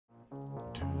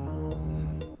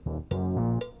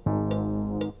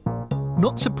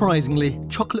Not surprisingly,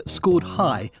 chocolate scored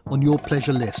high on your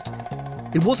pleasure list.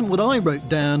 It wasn't what I wrote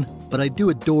down, but I do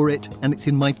adore it, and it's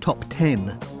in my top 10.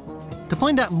 To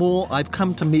find out more, I've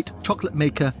come to meet chocolate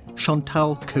maker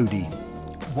Chantal Cody.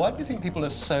 Why do you think people are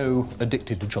so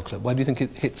addicted to chocolate? Why do you think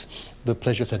it hits the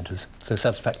pleasure centres so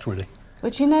satisfactorily?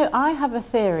 But you know, I have a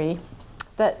theory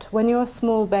that when you're a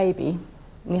small baby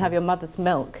and you have your mother's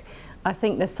milk, I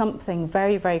think there's something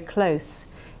very, very close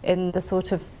in the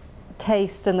sort of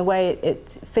taste and the way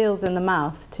it feels in the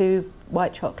mouth to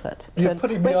white chocolate. You're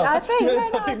putting me off. You're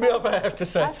putting me off, I have to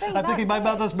say. I'm thinking my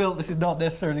mother's milk, this is not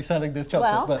necessarily selling this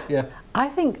chocolate, but yeah. I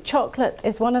think chocolate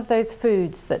is one of those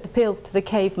foods that appeals to the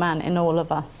caveman in all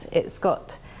of us. It's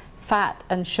got fat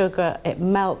and sugar, it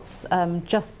melts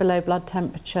just below blood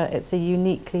temperature. It's a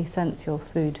uniquely sensual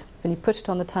food. When you put it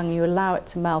on the tongue, you allow it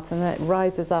to melt, and then it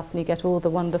rises up and you get all the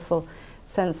wonderful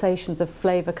sensations of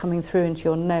flavour coming through into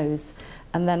your nose.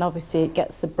 And then obviously it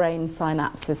gets the brain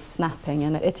synapses snapping,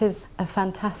 and it is a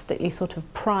fantastically sort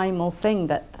of primal thing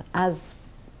that as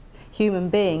human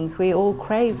beings we all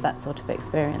crave that sort of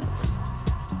experience.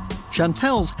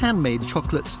 Chantal's handmade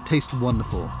chocolates taste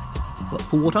wonderful, but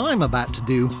for what I'm about to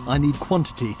do, I need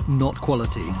quantity, not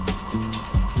quality.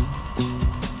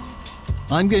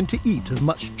 I'm going to eat as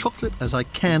much chocolate as I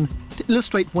can to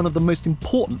illustrate one of the most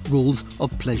important rules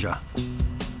of pleasure.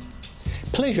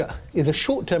 Pleasure is a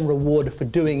short-term reward for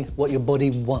doing what your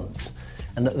body wants.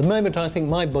 And at the moment, I think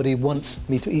my body wants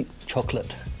me to eat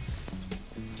chocolate.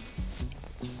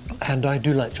 And I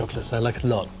do like chocolate, I like it a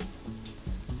lot.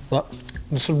 But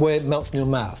the sort of way it melts in your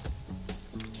mouth,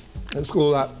 it's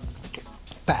all that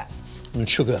fat and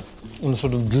sugar and a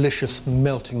sort of delicious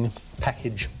melting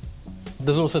package.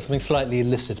 There's also something slightly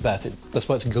illicit about it. That's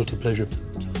why it's a guilty pleasure.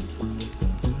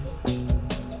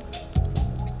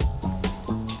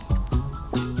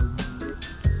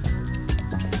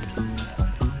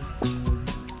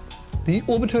 The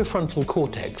orbitofrontal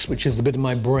cortex, which is the bit of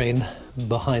my brain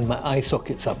behind my eye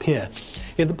sockets up here,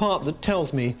 is the part that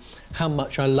tells me how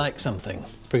much I like something.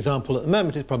 For example, at the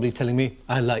moment it's probably telling me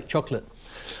I like chocolate.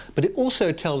 But it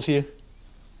also tells you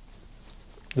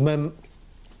the moment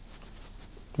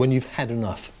when you've had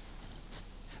enough.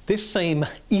 This same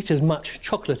eat as much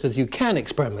chocolate as you can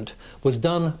experiment was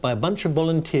done by a bunch of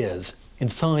volunteers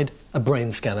inside a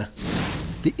brain scanner.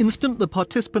 The instant the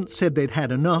participants said they'd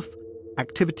had enough,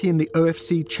 activity in the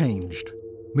OFC changed,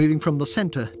 moving from the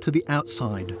centre to the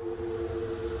outside.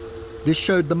 This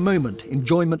showed the moment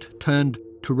enjoyment turned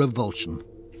to revulsion.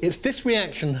 It's this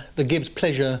reaction that gives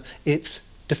pleasure its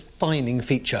defining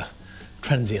feature,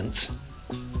 transience.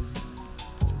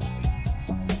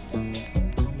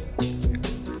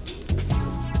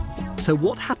 So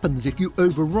what happens if you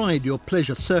override your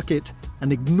pleasure circuit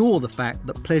and ignore the fact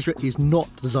that pleasure is not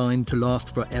designed to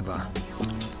last forever?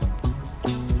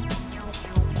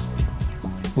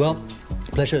 Well,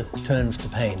 pleasure turns to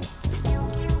pain.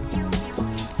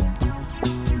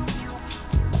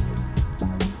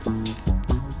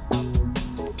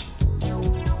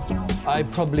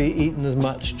 I've probably eaten as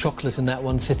much chocolate in that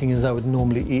one sitting as I would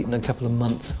normally eat in a couple of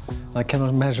months. I cannot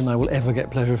imagine I will ever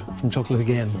get pleasure from chocolate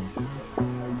again.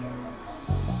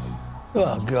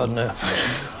 Oh, God, no.